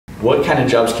What kind of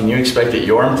jobs can you expect at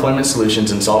your Employment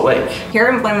Solutions in Salt Lake? Your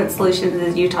Employment Solutions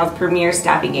is Utah's premier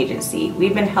staffing agency.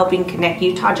 We've been helping connect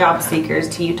Utah job seekers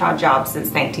to Utah jobs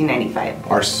since 1995.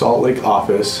 Our Salt Lake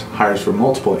office hires for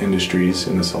multiple industries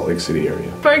in the Salt Lake City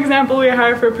area. For example, we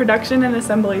hire for production and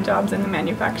assembly jobs in the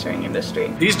manufacturing industry.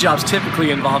 These jobs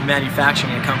typically involve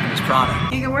manufacturing a company's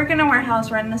product. You can work in a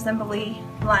warehouse or an assembly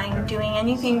line doing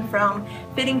anything from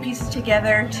fitting pieces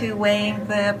together to weighing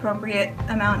the appropriate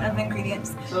amount of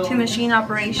ingredients to machine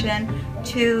operation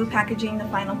to packaging the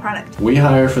final product. We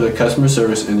hire for the customer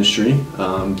service industry.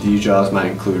 These jobs might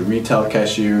include retail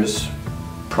cashiers,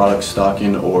 product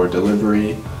stocking or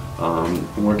delivery,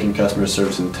 working customer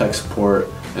service and tech support,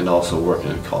 and also working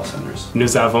in call centers.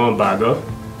 Nous avons un bagot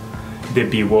de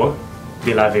bureau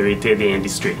de la vérité de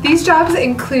l'industrie. These jobs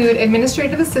include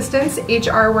administrative assistants,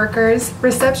 HR workers,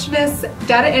 receptionists,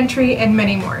 data entry, and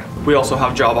many more. We also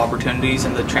have job opportunities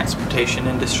in the transportation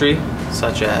industry,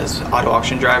 such as auto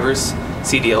auction drivers,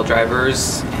 CDL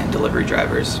drivers, and delivery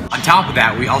drivers. On top of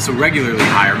that, we also regularly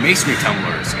hire masonry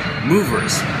tumblers,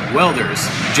 movers, welders,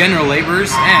 general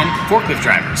laborers, and forklift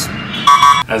drivers.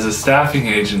 As a staffing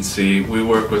agency, we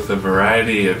work with a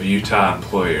variety of Utah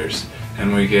employers,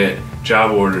 and we get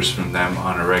job orders from them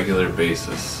on a regular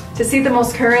basis. To see the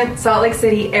most current Salt Lake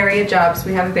City area jobs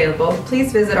we have available,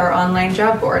 please visit our online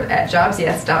job board at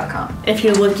jobsyes.com. If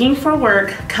you're looking for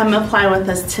work, come apply with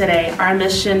us today. Our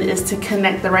mission is to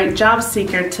connect the right job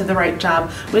seeker to the right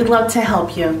job. We'd love to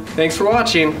help you. Thanks for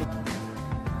watching.